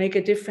to make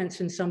a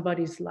difference in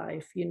somebody's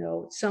life,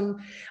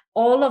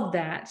 all of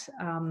that.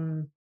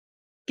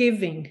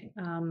 Giving,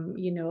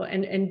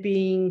 and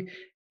being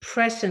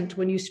present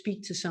when you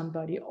speak to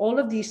somebody. All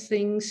of these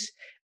things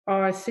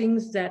are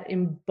things that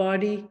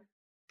embody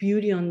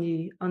beauty on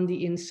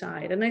the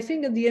inside. And I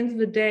think at the end of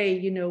the day,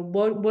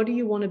 what do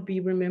you want to be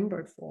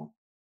remembered for?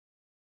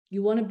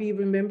 You want to be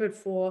remembered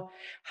for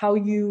how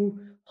you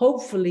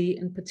hopefully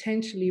and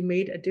potentially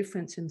made a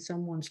difference in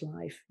someone's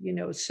life.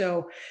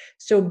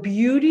 So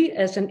beauty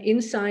as an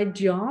inside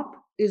job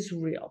is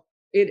real.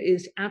 It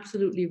is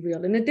absolutely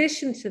real. In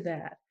addition to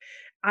that,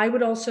 I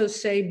would also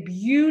say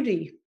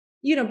beauty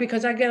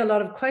because I get a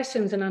lot of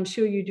questions and I'm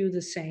sure you do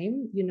the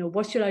same,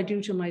 what should I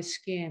do to my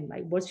skin?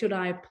 Like, what should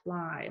I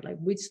apply? Like,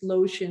 which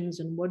lotions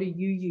and what do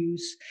you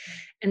use?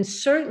 And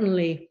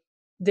certainly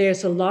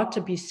there's a lot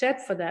to be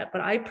said for that.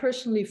 But I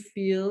personally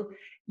feel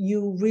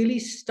you really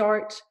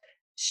start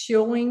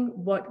showing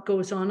what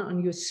goes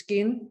on your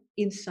skin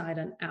inside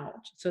and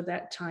out. So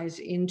that ties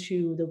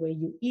into the way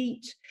you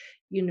eat,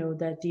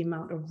 that the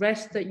amount of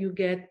rest that you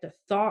get, the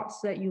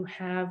thoughts that you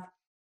have,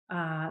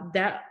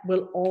 that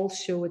will all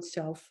show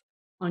itself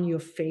on your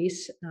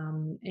face.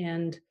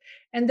 And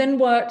then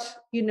what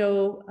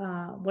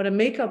a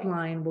makeup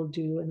line will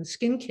do and a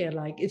skincare,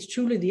 like, it's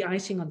truly the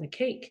icing on the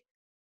cake,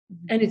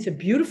 and it's a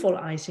beautiful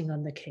icing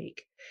on the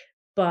cake.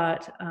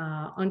 But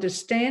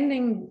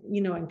understanding,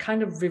 and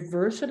kind of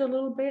reverse it a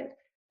little bit,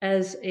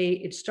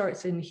 it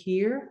starts in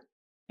here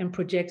and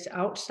projects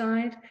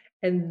outside,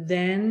 and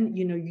then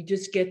you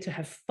just get to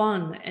have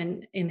fun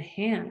and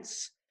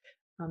enhance.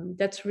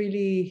 That's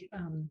really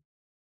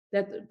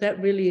that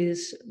really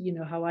is,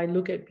 how I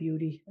look at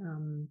beauty.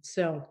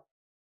 So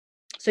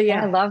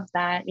Yeah, I yeah. love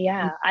that.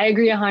 Yeah, I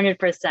agree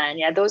 100%.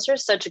 Yeah, those are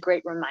such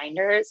great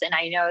reminders. And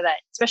I know that,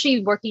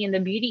 especially working in the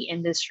beauty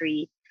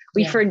industry,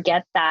 we Yeah.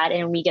 forget that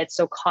and we get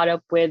so caught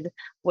up with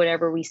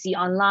whatever we see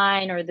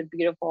online or the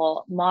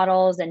beautiful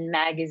models and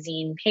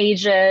magazine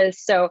pages.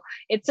 So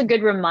it's a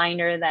good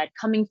reminder that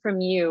coming from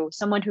you,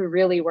 someone who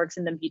really works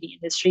in the beauty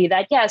industry,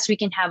 that yes, we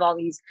can have all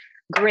these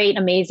great,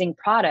 amazing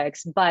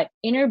products, but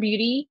inner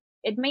beauty,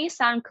 it may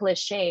sound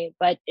cliche,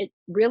 but it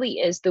really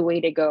is the way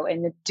to go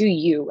and do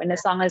you. And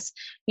as long as,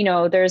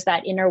 there's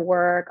that inner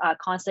work,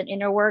 constant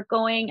inner work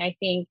going, I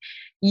think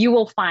you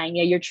will find,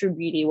 your true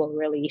beauty will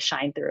really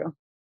shine through.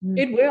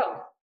 It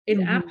will. It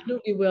Mm-hmm.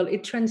 absolutely will.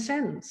 It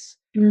transcends.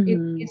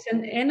 Mm-hmm. It's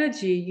an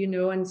energy,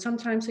 and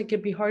sometimes it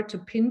can be hard to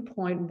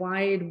pinpoint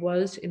why it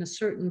was in a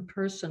certain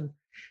person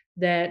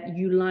that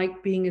you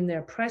like being in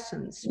their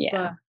presence.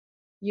 Yeah.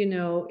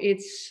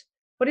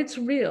 But it's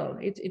real.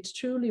 It's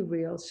truly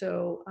real.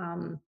 So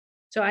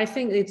I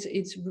think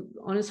it's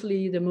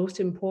honestly the most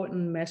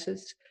important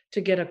message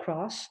to get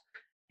across.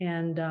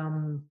 And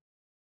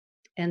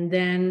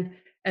then,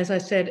 as I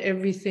said,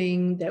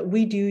 everything that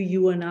we do,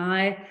 you and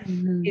I,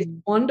 is Mm-hmm.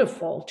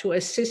 wonderful to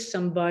assist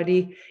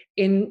somebody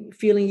in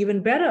feeling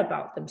even better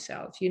about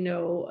themselves.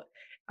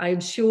 I'm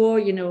sure,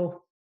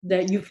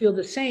 that you feel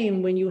the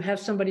same when you have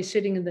somebody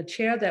sitting in the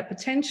chair that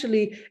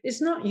potentially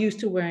is not used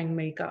to wearing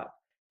makeup.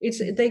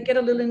 They get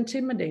a little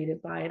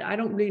intimidated by it. I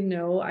don't really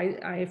know.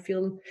 I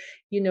feel,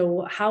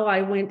 how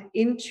I went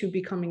into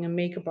becoming a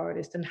makeup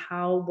artist and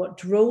what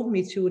drove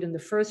me to it in the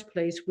first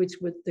place, which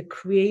was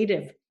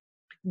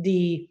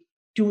the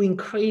doing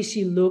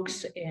crazy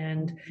looks,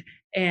 and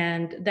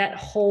that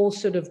whole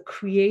sort of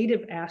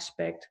creative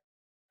aspect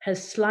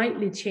has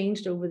slightly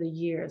changed over the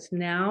years.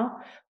 Now,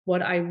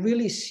 what I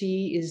really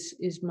see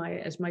is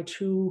my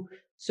true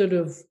sort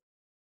of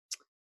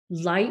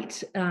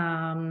light,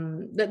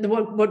 that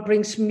what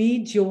brings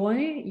me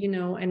joy,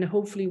 and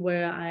hopefully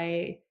where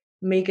I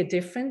make a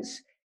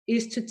difference,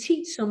 is to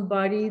teach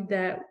somebody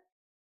that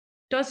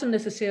doesn't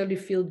necessarily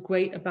feel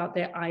great about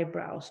their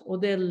eyebrows or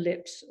their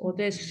lips or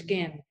their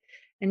skin,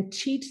 and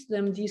teach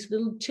them these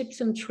little tips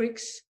and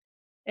tricks.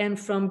 And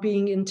from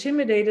being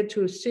intimidated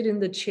to sit in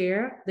the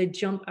chair, they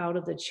jump out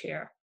of the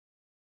chair.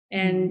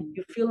 And Mm-hmm.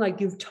 you feel like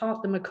you've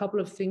taught them a couple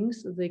of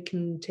things that they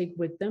can take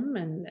with them.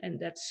 And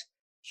that's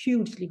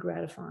hugely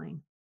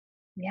gratifying.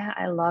 Yeah,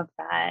 I love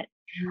that.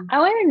 Mhm. I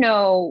want to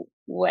know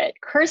what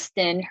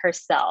Kirsten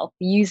herself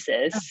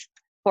uses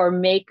for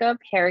makeup,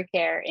 hair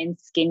care, and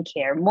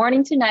skincare.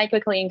 Morning to night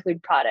quickly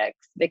include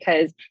products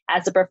because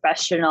as a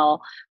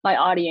professional, my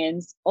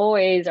audience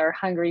always are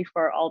hungry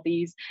for all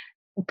these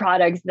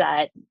products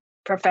that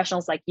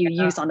professionals like you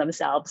use on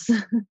themselves.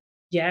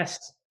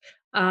 Yes.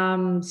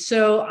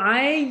 So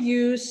I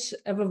use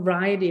a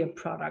variety of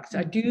products.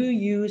 I do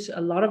use a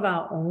lot of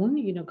our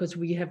own, because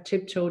we have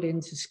tiptoed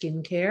into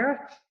skincare.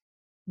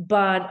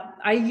 But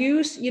I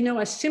use,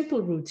 a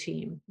simple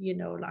routine,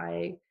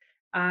 like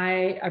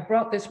I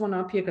brought this one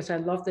up here because I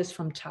love this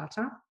from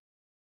Tata.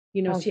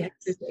 Oh, She has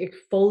this yes.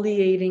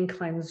 exfoliating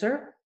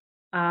cleanser.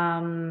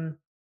 Um,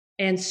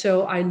 and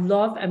so I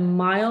love a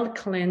mild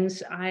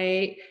cleanse.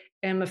 I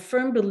am a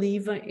firm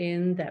believer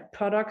in that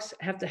products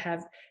have to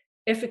have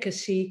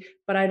efficacy,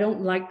 but I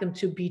don't like them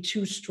to be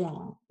too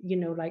strong.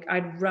 Like,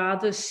 I'd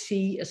rather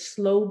see a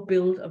slow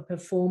build of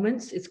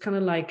performance. It's kind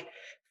of like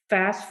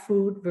fast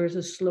food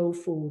versus slow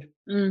food.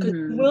 Because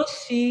you Mm-hmm. will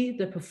see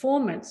the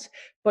performance,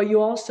 but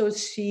you also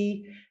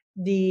see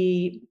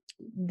the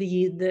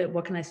the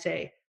what can I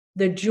say?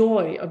 The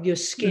joy of your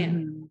skin,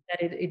 Mm-hmm.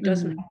 that it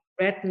doesn't Mm-hmm. have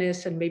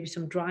redness and maybe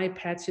some dry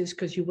patches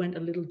because you went a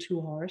little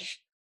too harsh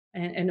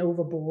and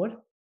overboard.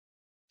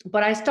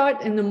 But I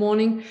start in the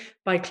morning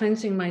by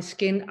cleansing my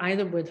skin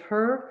either with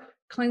her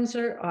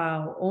cleanser or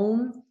our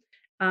own.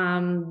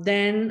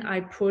 Then I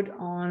put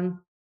on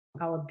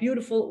our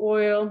beautiful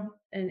oil,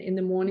 and in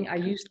the morning I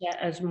use that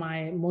as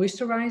my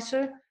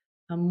moisturizer,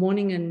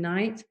 morning and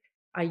night.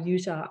 I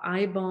use our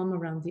eye balm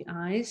around the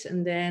eyes,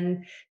 and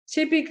then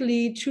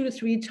typically 2 to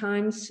 3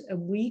 times a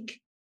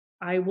week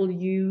I will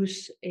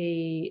use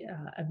a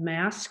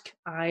mask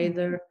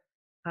either.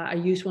 I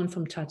use one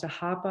from Tata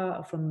Harper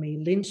or from May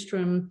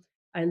Lindstrom.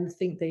 I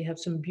think they have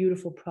some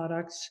beautiful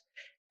products.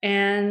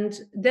 And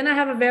then I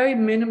have a very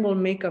minimal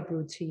makeup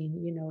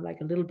routine,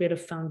 like a little bit of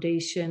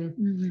foundation.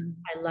 Mhm.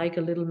 I like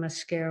a little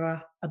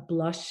mascara, a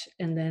blush,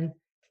 and then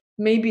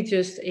maybe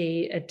just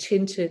a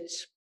tinted,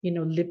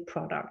 lip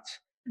product.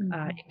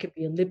 Mhm. It could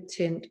be a lip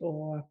tint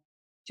or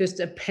just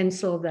a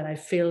pencil that I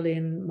fill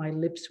in my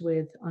lips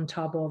with on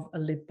top of a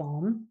lip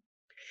balm.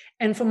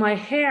 And for my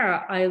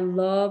hair, I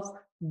love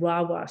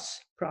Rawa's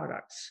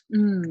products.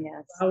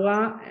 Yes.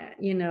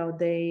 Rawa,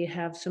 they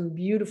have some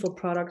beautiful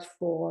products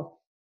for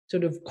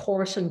sort of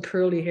coarse and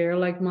curly hair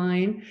like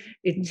mine.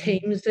 It Mhm.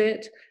 tames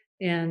it,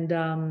 and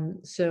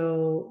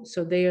so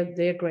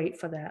they're great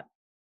for that.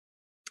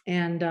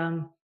 And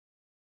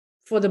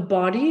for the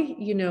body,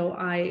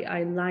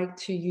 I like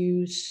to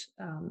use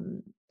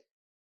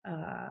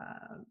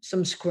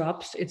some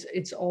scrubs.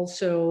 It's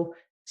also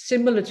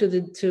similar to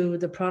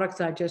the products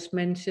I just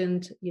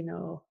mentioned.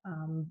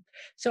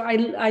 So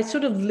I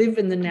sort of live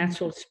in the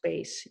natural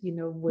space,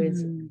 with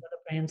Mhm. the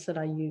brands that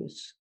I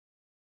use.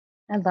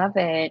 I love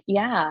it.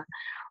 Yeah.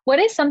 What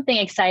is something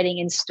exciting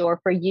in store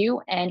for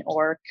you and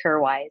or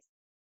CureWise?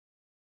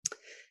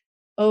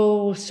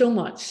 Oh, so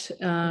much.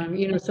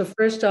 So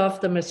first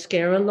off, the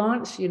mascara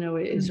launch,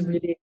 is Mhm.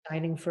 really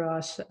exciting for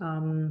us.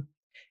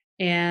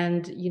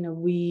 And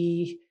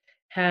we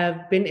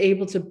have been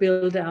able to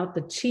build out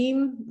the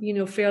team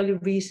fairly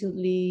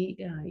recently.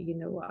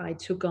 I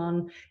took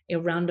on a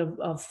round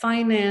of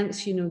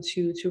finance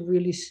to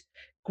really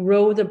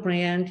grow the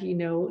brand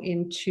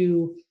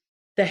into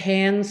the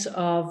hands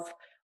of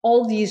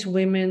all these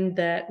women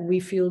that we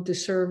feel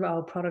deserve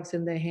our products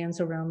in their hands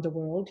around the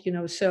world.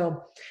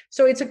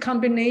 So it's a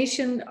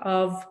combination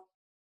of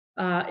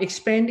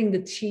expanding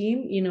the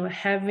team,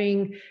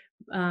 having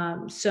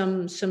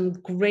some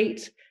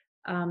great,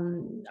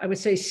 I would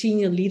say,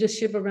 senior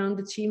leadership around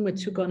the team. We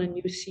took on a Mhm.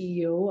 new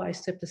CEO. I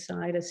stepped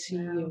aside as Wow.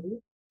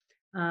 CEO,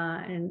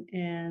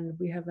 and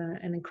we have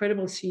an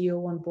incredible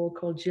CEO on board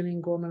called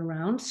Jillian Gorman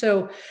Round.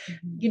 So,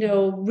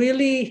 Mhm.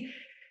 really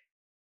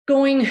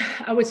going,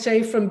 I would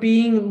say, from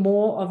being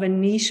more of a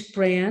niche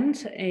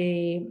brand,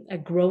 a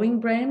growing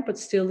brand, but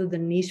still in the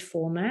niche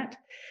format,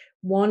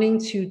 wanting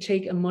to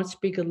take a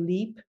much bigger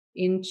leap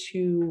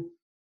into,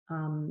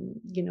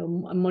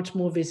 a much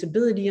more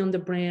visibility on the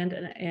brand,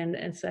 and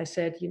as I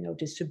said,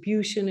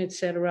 distribution,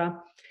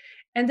 etc.,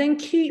 and then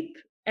keep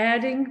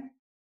adding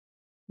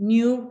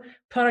new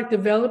product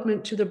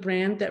development to the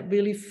brand that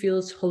really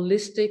feels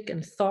holistic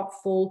and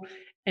thoughtful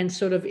and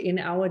sort of in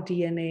our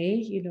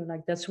DNA.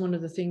 Like that's one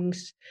of the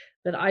things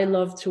that I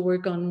love to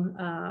work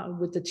on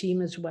with the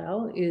team as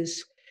well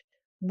is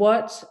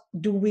what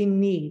do we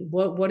need?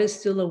 What is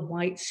still a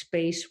white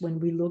space when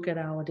we look at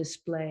our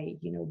display?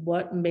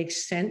 What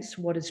makes sense?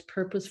 What is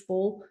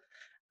purposeful?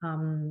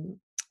 Um,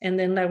 and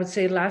then I would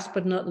say, last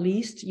but not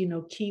least,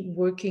 keep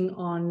working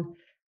on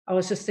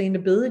our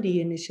sustainability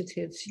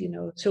initiatives.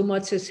 So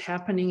much is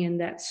happening in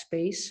that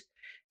space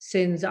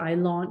since I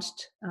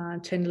launched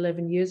 10,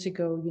 11 years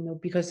ago,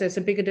 because there's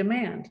a bigger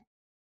demand.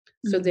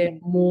 So there's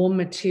Mhm. more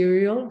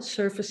material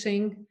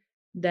surfacing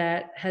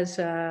that has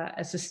a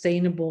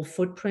sustainable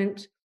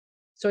footprint.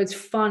 So it's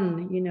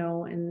fun,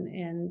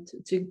 and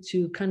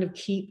to kind of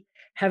keep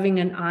having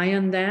an eye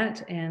on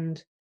that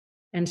and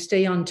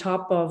stay on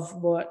top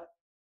of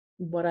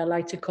what I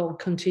like to call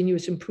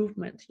continuous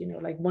improvement.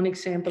 Like one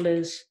example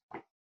is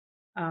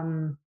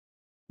um,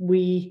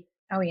 we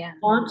Oh yeah.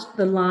 launched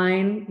the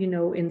line,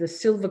 in the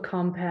silver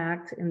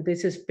compact, and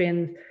this has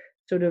been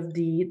sort of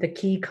the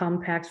key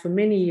compacts for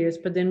many years.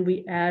 But then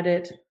we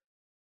added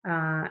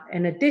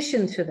an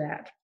addition to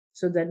that,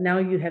 so that now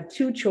you have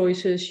two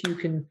choices. You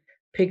can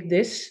pick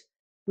this,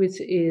 which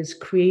is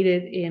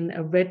created in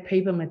a red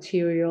paper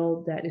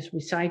material that is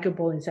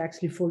recyclable. It's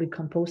actually fully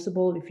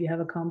compostable if you have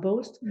a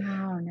compost,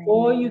 Oh,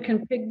 or nice. you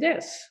can pick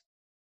this.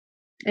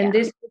 And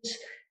Yeah. this is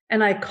an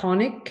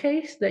iconic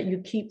case that you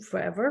keep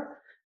forever.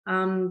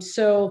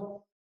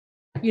 So,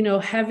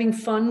 having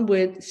fun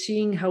with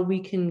seeing how we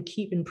can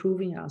keep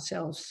improving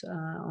ourselves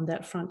on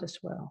that front as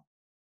well.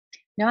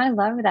 No, I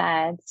love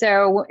that.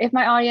 So, if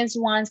my audience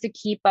wants to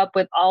keep up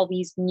with all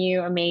these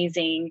new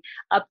amazing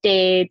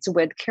updates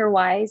with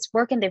CureWise,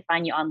 where can they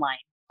find you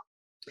online?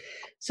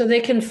 So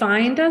they can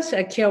find us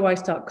at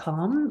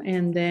carewise.com,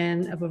 and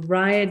then a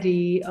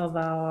variety of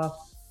our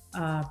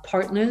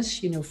partners,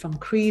 from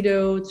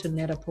Credo to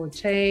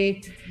Net-a-Porter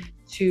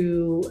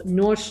to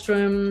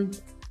Nordstrom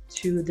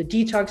to the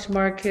Detox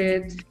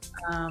Market,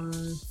 Mhm. um,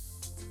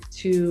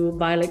 to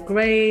Violet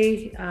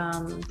Grey.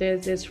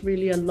 There's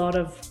really a lot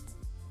of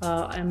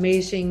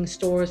amazing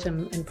stores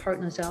and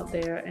partners out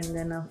there. And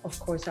then, of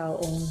course, our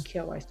own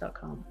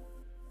carewise.com.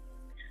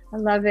 I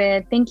love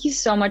it. Thank you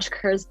so much,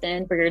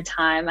 Kirsten, for your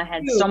time. I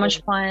had so much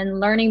You. fun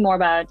learning more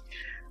about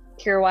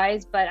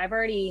CureWise, but I've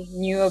already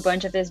knew a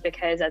bunch of this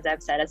because, as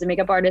I've said, as a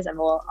makeup artist, I've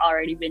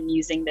already been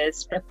using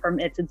this from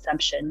its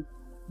inception.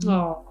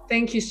 Oh,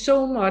 thank you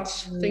so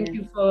much. Thank Yeah.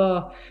 you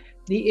for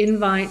the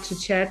invite to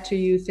chat to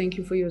you. Thank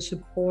you for your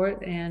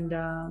support, and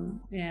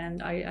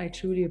I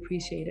truly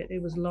appreciate it.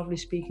 It was lovely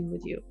speaking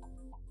with you.